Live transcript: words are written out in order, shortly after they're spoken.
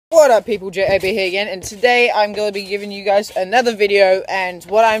What up people, J.A.B here again, and today I'm going to be giving you guys another video, and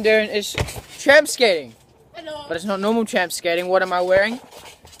what I'm doing is tramp skating. Hello. But it's not normal tramp skating. What am I wearing?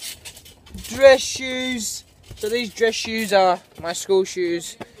 Dress shoes. So these dress shoes are my school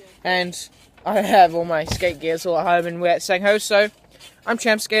shoes, and I have all my skate gears all at home and we're at Sangho, so I'm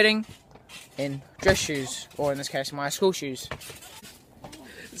tramp skating in dress shoes, or in this case my school shoes.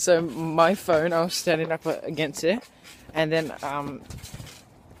 So my phone, I was standing up against it, and then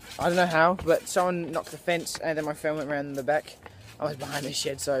I don't know how, but someone knocked the fence and then my phone went around the back. I was behind the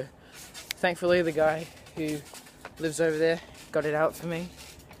shed, so thankfully the guy who lives over there got it out for me.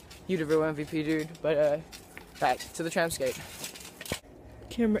 You the real MVP dude, but back to the tramp skate.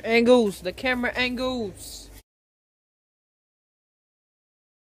 Camera angles, the camera angles.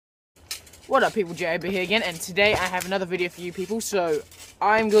 What up people, J.A.B here again, and today I have another video for you people. So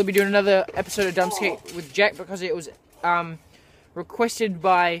I'm going to be doing another episode of Dumb Skate with Jack because it was requested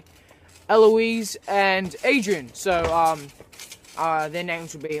by Eloise and Adrian, so their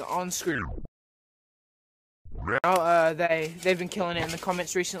names will be on screen. Now, they've been killing it in the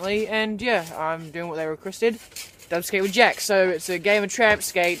comments recently, and yeah, I'm doing what they requested. Dumb Skate with Jack. So it's a game of tramp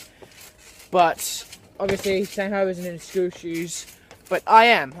skate, but obviously Sangho isn't in school shoes, but I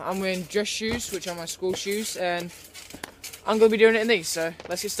am. I'm wearing dress shoes, which are my school shoes, and I'm going to be doing it in these, so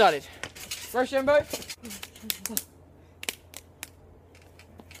let's get started. First, Jumbo.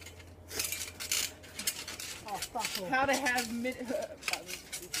 How to have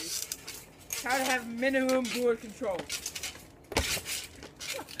minimum board control.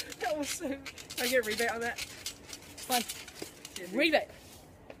 That was so. Can I get a rebate on that? Fine. Rebate.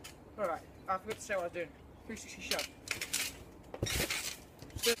 Alright, I forgot to say what I was doing. 360 shove.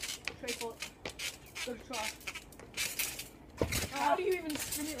 Straight foot. Good try. How do you even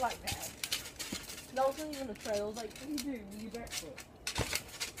spin it like that? That wasn't even a trail. I was like, what do you do? You back foot.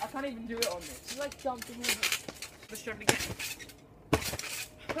 I can't even do it on this. You like jumping over. Let's try it again.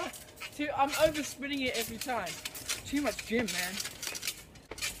 I'm overspinning it every time. Too much gym, man.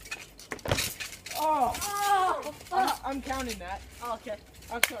 Oh! I'm counting that. Oh, okay.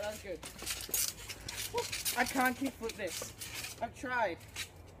 I'm sorry, that's good. I can't kick flip this. I've tried.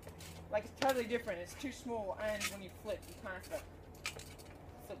 Like, it's totally different. It's too small, and when you flip, you kind of have to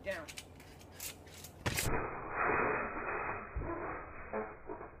flip down.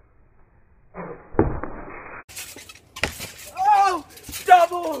 Oh!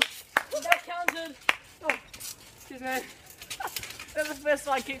 Double! That counted. Oh, excuse me. That's the first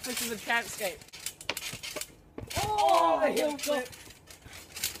time I kick flips in the tramp skate. Oh, the heel heel flip.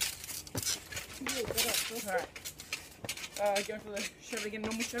 Alright. Going for the shove it again,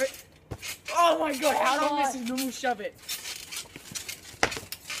 normal shove it. Oh my god, how did I miss this normal shove it?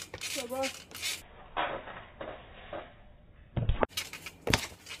 So, bro.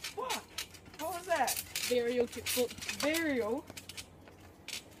 What? What was that? Burial kick foot. Burial?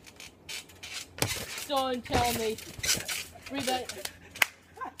 Don't tell me. Rebate.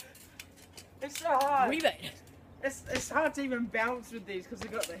 It's so hard. Rebate. It's hard to even bounce with these because they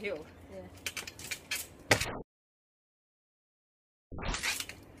got the heel. Yeah.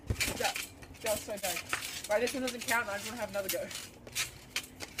 That was so bad. Right, this one doesn't count, and I just want to have another go.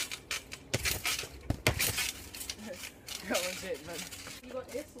 That was it, man. You got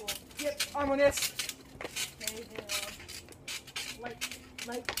this or? Yep, I'm on this. Okay,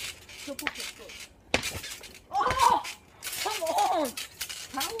 like, triple kick foot. Oh! Come on!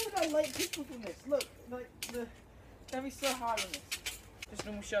 How would I like people from this? Look, like that'd be so hard on this. Just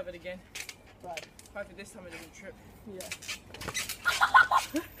normal shove it again. Right. Hopefully this time it doesn't trip. Yeah.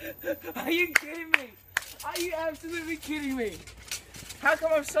 Are you kidding me? Are you absolutely kidding me? How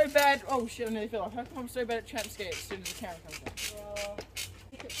come I'm so bad? Oh shit, I nearly fell off. How come I'm so bad at tramp skate as soon as the camera comes down?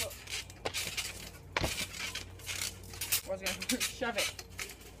 Kick it foot. I was gonna shove it.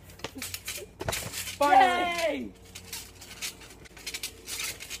 Finally! Yay!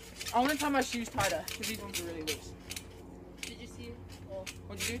 I want to tie my shoes tighter because these ones are really loose. Did you see it? Oh.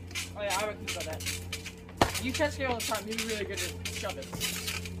 What'd you do? Oh yeah, I reckon you got that. You test skate all the time. You're really good at shoving.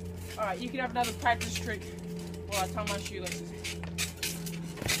 Alright, you can have another practice trick while I tie my shoelaces.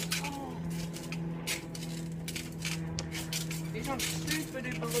 Oh. These ones are super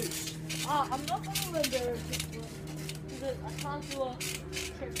duper loose. I'm not gonna learn barrier kick foot because I can't do a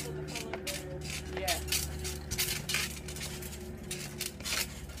trick for the color barrier. Yeah.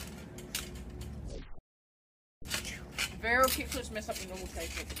 Barrel kickflips mess up your normal skate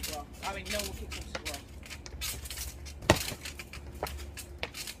flips as well. I mean, normal kickflips as well.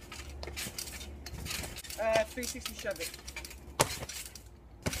 360 shove it.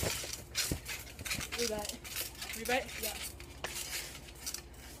 Do that. Rebate? Yeah.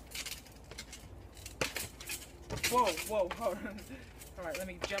 Whoa, whoa, hold on. Alright, let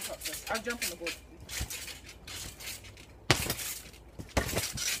me jump up first. I'll jump on the board.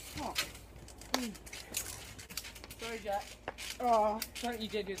 Oh. Sorry, Jack. Oh, don't you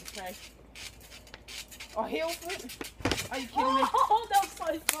dare do the tray. Oh, heel flip? Are you kidding me? Oh, that was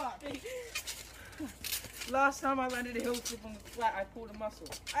so funny. Last time I landed a heel flip on the flat, I pulled a muscle.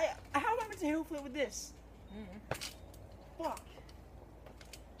 How am I meant to heel flip with this? Fuck.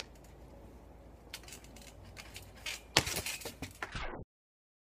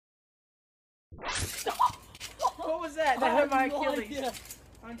 What was that? That hurt my Achilles. idea.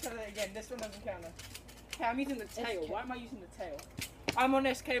 I'm gonna try that again. This one doesn't count though. Okay, I'm using the tail. SK. Why am I using the tail? I'm on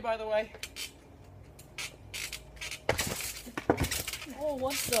SK, by the way. Oh,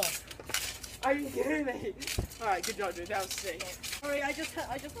 what the? Are you kidding me? Alright, good job, dude. That was sick. Sorry, I just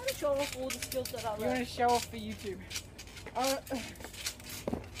want to show off all the skills that I You want learned. to show off for YouTube?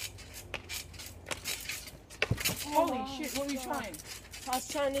 Holy my shit, what are you God. trying? I was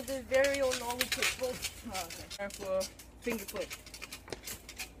trying to do very old normal kickflip. Oh, okay. Going for finger flip.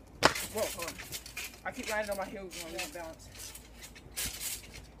 Whoa, hold on. I keep landing on my heels when I'm on balance.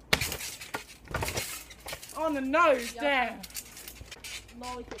 On the nose, Yeah. damn!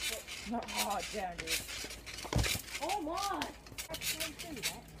 Nollie kickflip. Not hard, damn, dude. Oh my! Actually, do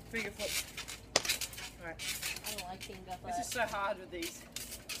that. Finger flip. Alright. I don't like finger This flip. is so hard with these.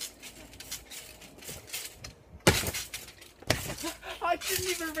 I didn't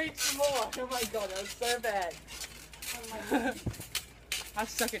even reach the more. Oh my god, that was so bad. Oh my God. I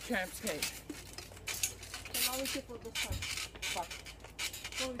suck at tramp skate. Okay, nollie kickflip this time. Fuck.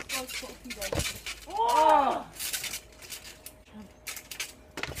 So it's like talking guys. Oh!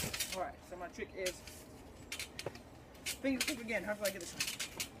 Alright, so my trick is finger flip again. How do I get this one?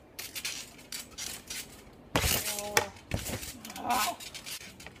 Oh. Ah.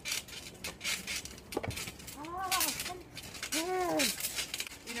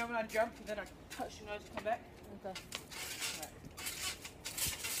 You know when I jump and then I touch your nose and come back? Okay. Right.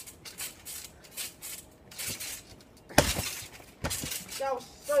 That was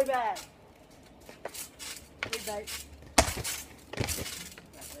so bad. Rebate.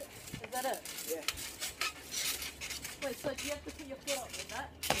 That's it. Is that it? Yeah. Wait, so do you have to put your foot up with that?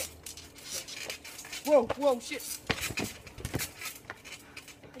 Whoa, whoa, shit.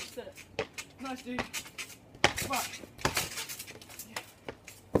 I just did it. Nice, dude. Fuck.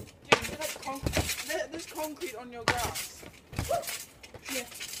 Dude, there's concrete on your grass. Yeah.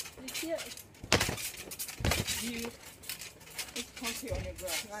 You see it? There's concrete on your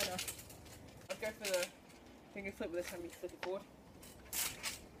grass. I know. I'd go for the finger flip with this time you flip it forward.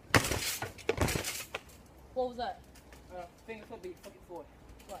 What was that? Finger flip, but you flip it forward.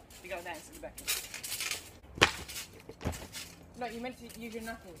 What? You go down to the back. No, you meant to use your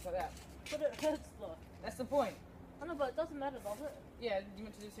knuckles like that. But it hurts though. That's the point. I know, but it doesn't matter, does it? Yeah, you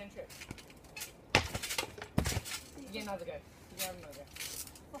meant to do the same trick. You get another go. You can have another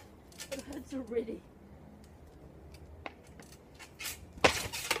go. It hurts already.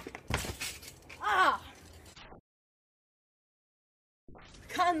 Ah!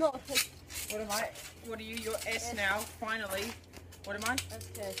 Cannot hit. What am I? What are you? You're S now, finally. What am I?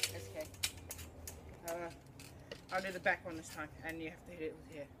 Okay. SK. I'll do the back one this time, and you have to hit it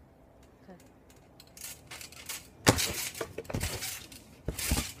with here.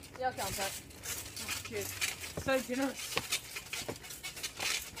 Yeah, I'll count that. Cheers. So generous.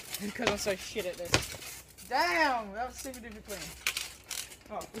 Because I'm so shit at this. Damn! That was super duper clean.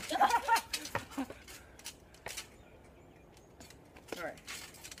 Oh. Alright.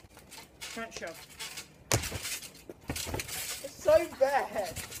 Front shove. It's so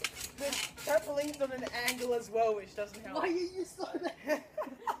bad. The trampoline's on an angle as well, which doesn't help. Why are you so bad?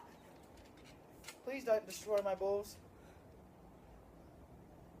 Please don't destroy my balls.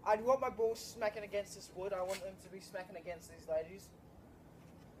 I want my balls smacking against this wood. I want them to be smacking against these ladies.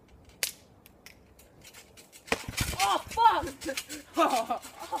 Oh, fuck!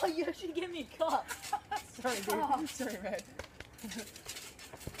 Oh, you actually gave me a cut. Sorry, dude. Oh. Sorry, man.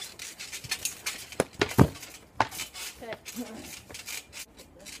 Okay.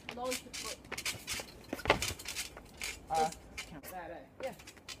 Nollie kickflip. Count that, eh? Yeah.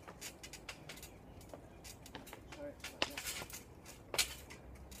 Sorry.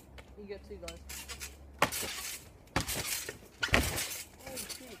 You get two guys. Oh,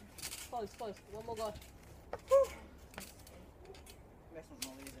 shit. Close, close. One more guy. That's not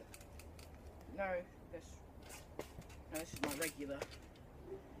Molly, is it? No, this is my regular.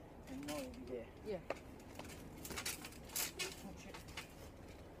 And Molly will be there. Yeah. Oh shit.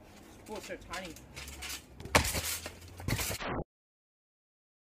 This board's so tiny.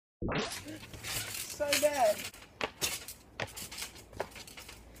 So so bad.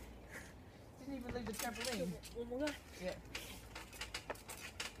 Didn't even leave the trampoline. One more guy. Yeah.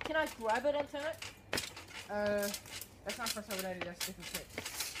 Can I grab it and turn it? That's not for someone that's different trick.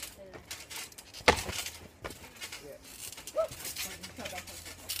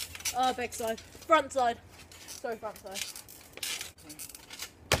 Yeah. Backside. Front side. Sorry, front side.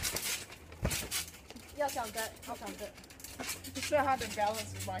 Yeah, I'll count that. I'll count it. It's so hard to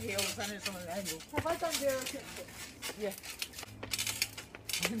balance with my heels and it's on an angle. Have I done zero kicks? Yeah.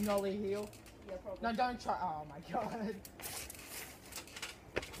 Nollie heel. Yeah, probably. No, don't try. Oh my god.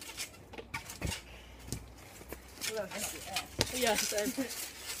 Well, that's your ass. Yeah, same.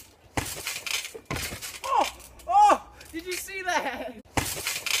 Oh! Oh! Did you see that?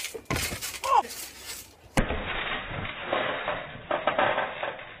 Oh!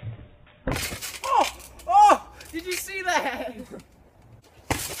 Oh! Oh! Did you see that?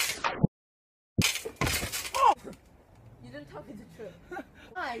 Oh! You didn't tell me the truth.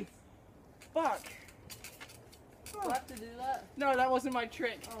 Nice. Fuck. Do I have to do that? No, that wasn't my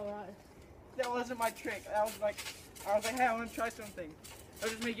trick. Alright. That wasn't my trick. I was like, hey, I want to try something. I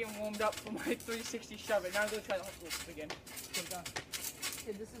was just making it warmed up for my 360 shove it. Now I'm going to try the hospital flip again.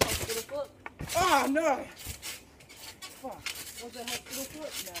 Okay, this is hospital foot. Oh, no! Fuck. Was it hospital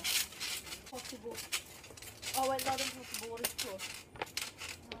foot? No. Possible. Oh wait, not impossible. What is it called?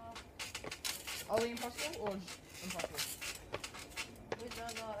 Ollie impossible or impossible? Wait, no,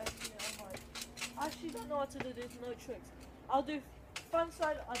 actually, I actually don't know what to do. There's no tricks. I'll do front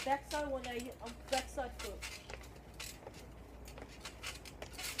side, back side when I back side foot.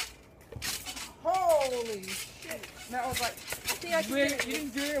 Holy shit! That was like, I think I can real, do it. you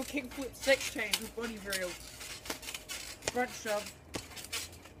didn't do real kickflip sex change with body varial. Front shove.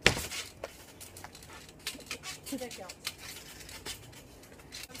 That counts.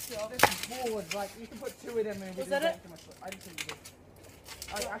 This board, like, you can put two of them in. Was that it? I didn't think you did.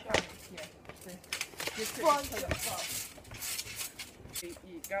 I can't, yeah. Just Front shove.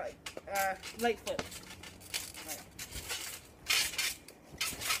 You got it. Late flip. Right.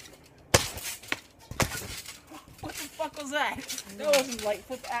 What the fuck was that? That wasn't late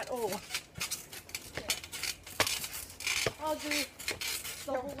flip at all. I'll do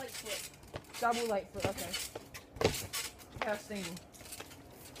double leg flip. Double late flip, okay. How single.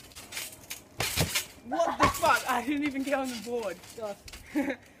 What the fuck? I didn't even get on the board. Go.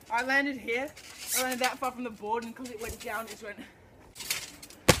 I landed here. I landed that far from the board, and because it went down, it just went.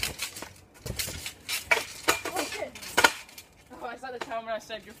 Oh shit! Oh, I saw the time when I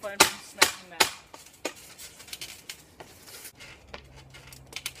saved your phone from smashing that.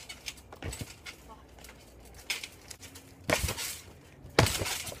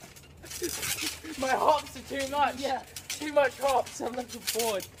 My hops are too much. Yeah. Too much hops. I'm like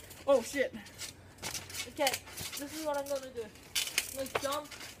bored. Oh shit. Okay, this is what I'm gonna do. I'm gonna jump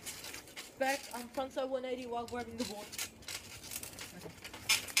back on front side 180 while grabbing the board.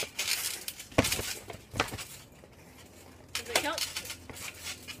 Does that count?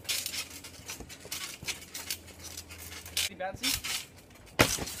 Bouncy.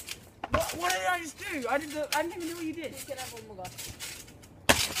 What did I just do? I didn't even know what you did. You can have one more guy.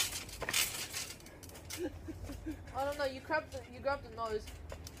 I don't know. You grab the nose.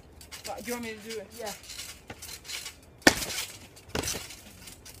 Do you want me to do it? Yeah.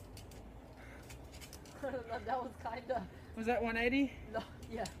 I don't know. That was kinda. Was that 180? No.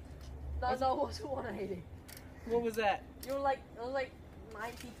 Yeah. No, it wasn't 180. What was that? You were like, it was like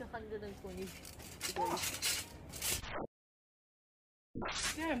 90 to 120 degrees.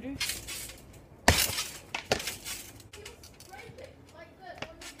 Damn, dude.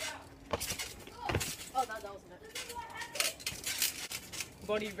 Oh, no, that wasn't it.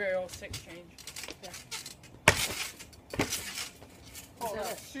 Body varial sex change. Yeah. Oh, Is that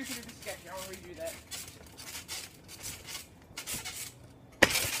that's super duper sketchy. I'll redo that.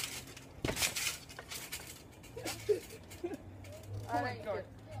 I didn't get it.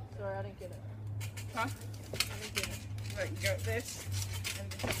 Sorry, I didn't get it. Huh? I didn't get it. Right, you got this, and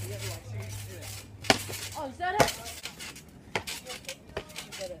then the other one. So you do that. Oh, is that it?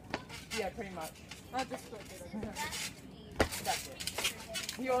 You get it. Yeah, pretty much. I just put it. That's it.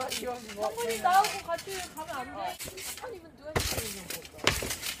 Yours is what? 한분이 나하고 같이 가면 안 돼. I can't even do anything in your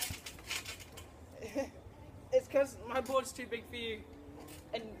book. It's because my board's too big for you,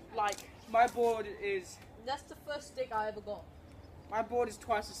 and like my board is That's the first stick I ever got. my board is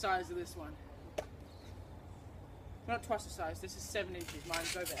twice the size of this one. Not twice the size. This is 7 inches.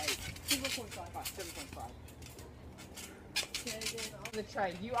 Mine's over 8. 7.5. 7.5. Okay, then The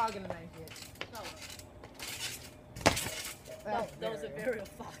tray. You are gonna make it. No, that was a burial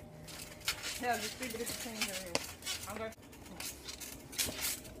fight. Yeah, just be a bit of change here. I'm going.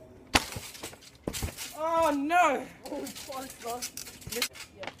 Oh no! Oh, it's fun, bro. Yeah.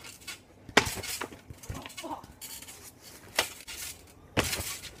 Oh,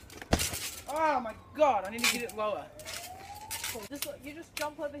 Oh my god, I need to get it lower. cool. You just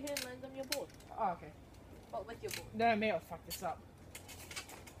jump over here and land on your board. Oh, okay. But with your board. No, me, I'll fuck this up.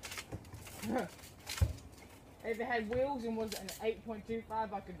 If it had wheels and was an 8.25,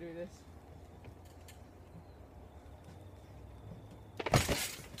 I could do this.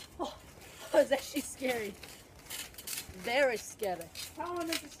 Oh, it's actually scary. Very scary. How am I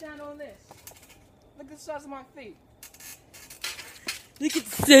meant to stand on this? Look at the size of my feet. Look at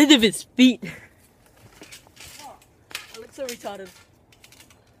the size of his feet. Oh, I look so retarded.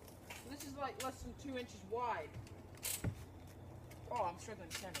 this is like less than 2 inches wide. Oh, I'm struggling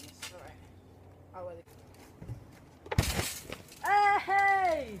to stand on this. Alright. I'll let it.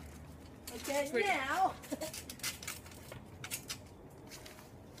 Hey! Okay, Sweet. now.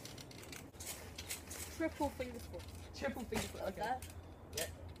 Triple finger foot. Triple finger foot. Like Okay. that. Yeah.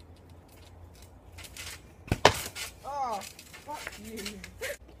 Oh, fuck you.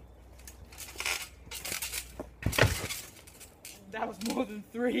 That was more than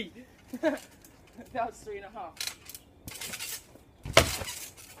 3. That was 3.5.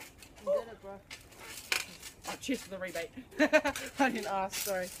 You did it, bro. Oh, cheers for the rebate. I didn't ask,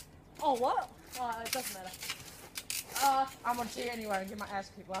 sorry. Oh, what? Oh, it doesn't matter. I'm on cheer anyway and get my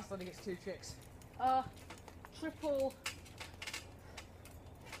ass kicked. Last one he gets 2 tricks. Triple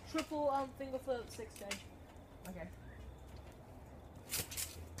finger flip 6 change. Okay.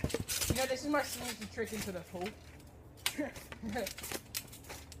 You know, this is my signature trick into the pool.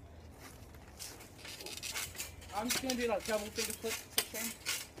 I'm just gonna do like double finger flip 6 change.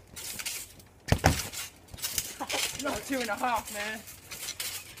 Not 2.5, man.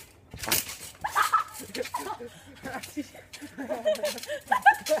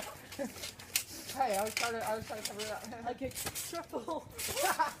 Hey, I was trying to cover it up. Okay, triple.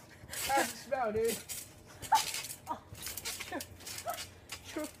 How's it smell, dude?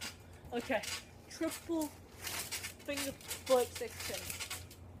 Okay, triple finger flip 6 change.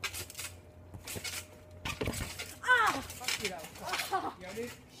 Ah! Fuck you, that was tough. You know,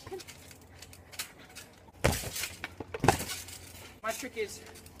 dude? My trick is,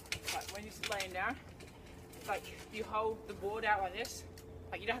 like, when you're laying down, like, you hold the board out like this.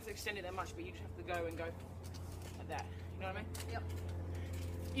 Like, you don't have to extend it that much, but you just have to go and go like that. You know what I mean? Yep.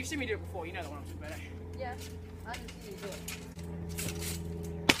 You've seen me do it before. You know the one I'm talking about. Yeah, I can see you do it.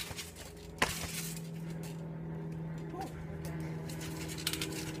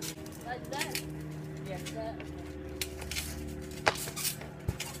 Like that. Yeah. That.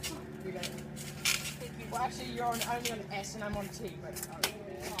 You got it. Thank you. Well, actually, you're only on S and I'm on T, but...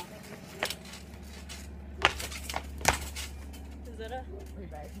 Is that it?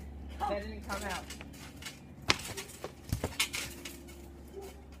 Rebate. That didn't come out.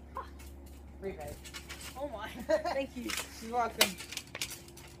 Rebate. Oh my. Thank you. You're welcome.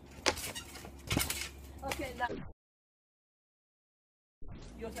 Okay, now.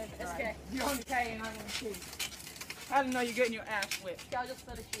 Your turn. SK. Right. You're on K and I'm on T. I don't know you're getting your ass whipped. Okay, I'll just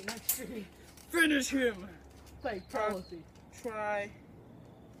finish you next to you. Finish him! Play policy. Try.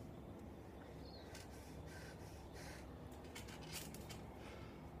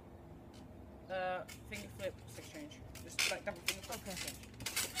 Finger flip, 6 change. Just like double finger flip. Okay.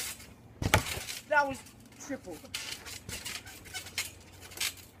 That was triple.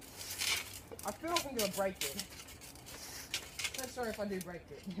 I feel like I'm gonna break it. So sorry if I do break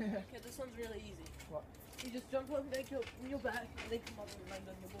it. Okay, this one's really easy. What? You just jump on your back and then come up and land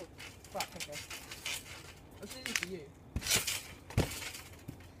on your board. Fuck, okay. That's easy for you.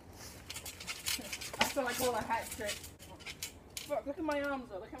 I feel like all a hat trick. Fuck, look at my arms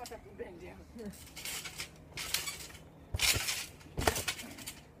though. Look how much I can bend down.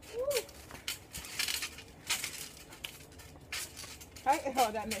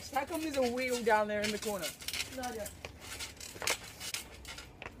 Oh, that missed. How come there's a wheel down there in the corner? No idea.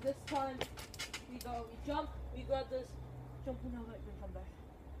 This time we jump, we got this, jump on our back, then come back.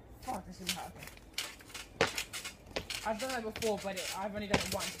 Fuck, this is hard. I've done that before, but I've only done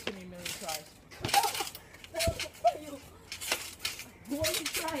it once. It took me a million tries. What are you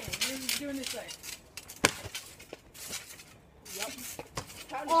trying? You're just doing this thing. Yep.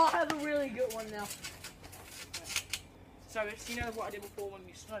 Oh, I have a really good one now. So it's, you know what I did before when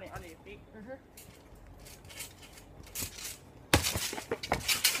you slid it under your feet?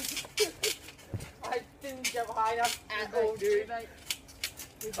 I didn't jump high enough at all, dude.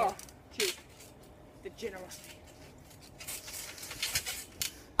 Oh, cheers. The generosity.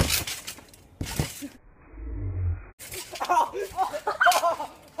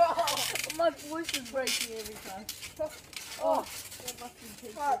 This is breaking every time. Oh, that must be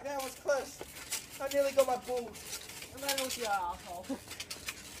painful. Fuck, that was close. I nearly got my balls. And then with your asshole.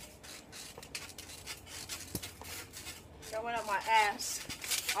 That went up my ass.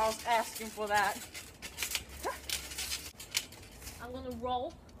 I was asking for that. I'm gonna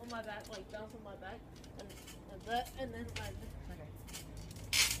roll on my back, like bounce on my back, and that, and then my. Okay.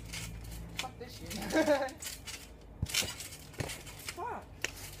 Fuck this shit. Fuck.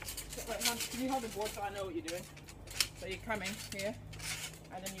 So, wait, can you hold the board so I know what you're doing? So you come in here,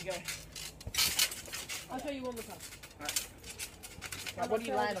 and then you go. I'll show you one more time. Alright. Now, what do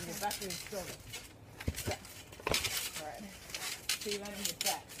you land on? Your back really strong. Alright. So you land on your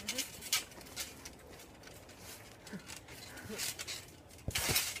back.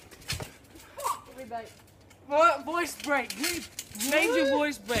 Rebate. What? Voice break. Major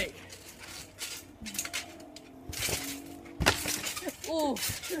voice break. Ooh,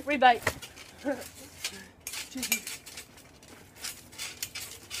 rebate.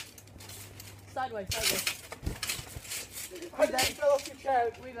 Sideways. I just fell off your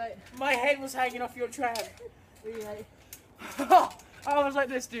tram. Rebate. My head was hanging off your tram. Rebate. I was like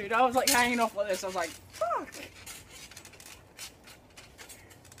this, dude. I was like hanging off like this. I was like, fuck.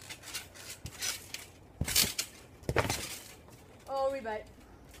 Oh, rebate.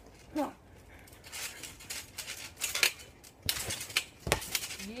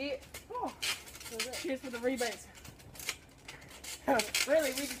 Yeah. Oh. Cheers for the rebates.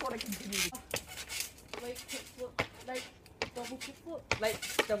 Really, we just want to continue. Late kick flip. Late double kick flip. Late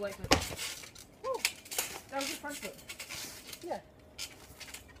double leg flip. Woo. That was your front foot. Yeah.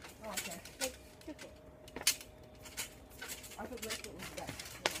 Oh, okay. Late kick flip. I thought late foot was back.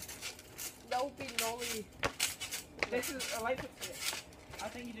 That would be nollie. This is a late foot flip. I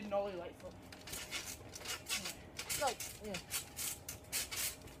think you did nollie late foot. Like, yeah.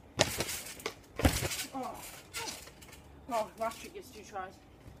 Oh. Oh, last trick gets 2 tries.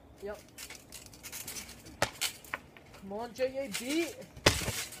 Yep. Come on, J.A.B.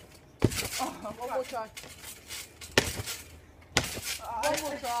 Oh, One more try. One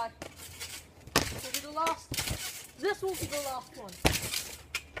more try. This will be the last. This will be the last one.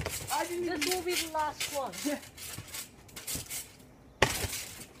 This will be the last one.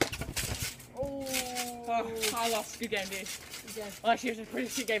 Oh. Oh, I lost. Good game, dude. Okay. Well, actually, it was a pretty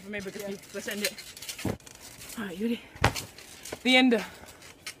shit game for me because let's end it. Alright, you ready? The ender.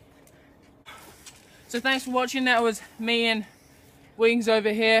 So thanks for watching. That was me and Wings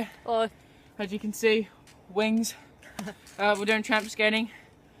over here. Oh. As you can see, Wings. We're doing tramp skating.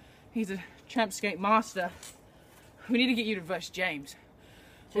 He's a tramp skate master. We need to get you to verse James.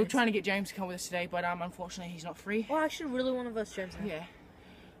 We're trying to get James to come with us today, but unfortunately he's not free. Well, I should really want to verse James now. Yeah.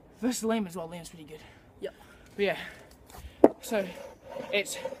 Versus Liam as well. Liam's pretty good. Yep. But yeah. So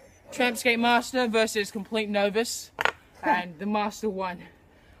it's Tramp Skate Master versus Complete Novice. And the Master won,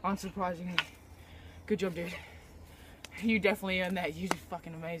 unsurprisingly. Good job, dude. You definitely earned that. You did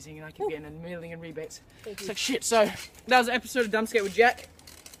fucking amazing, and I keep getting a million rebates. It's like shit. So that was an episode of Dumb Skate with Jack.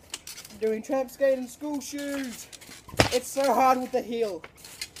 Doing tramp skate in school shoes. It's so hard with the heel.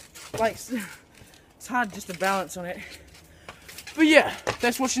 Like, it's hard just to balance on it. But yeah,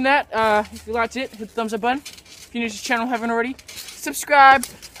 thanks for watching that. If you liked it, hit the thumbs up button. If you're new to this channel, haven't already, subscribe.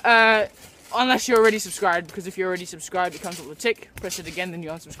 Unless you're already subscribed, because if you're already subscribed, it comes up with a tick. Press it again, then you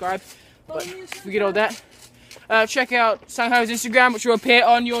unsubscribe. But forget all that. Check out Sangho's Instagram, which will appear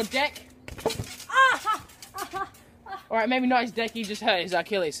on your deck. Alright, maybe not his deck, he just hurt his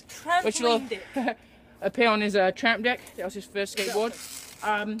Achilles. Which will appear on his tramp deck. That was his first skateboard.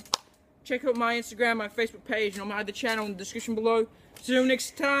 Check out my Instagram, my Facebook page, and on my other channel in the description below. See you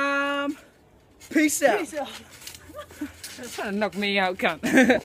next time. Peace out. Peace out. Trying to knock me out, cunt.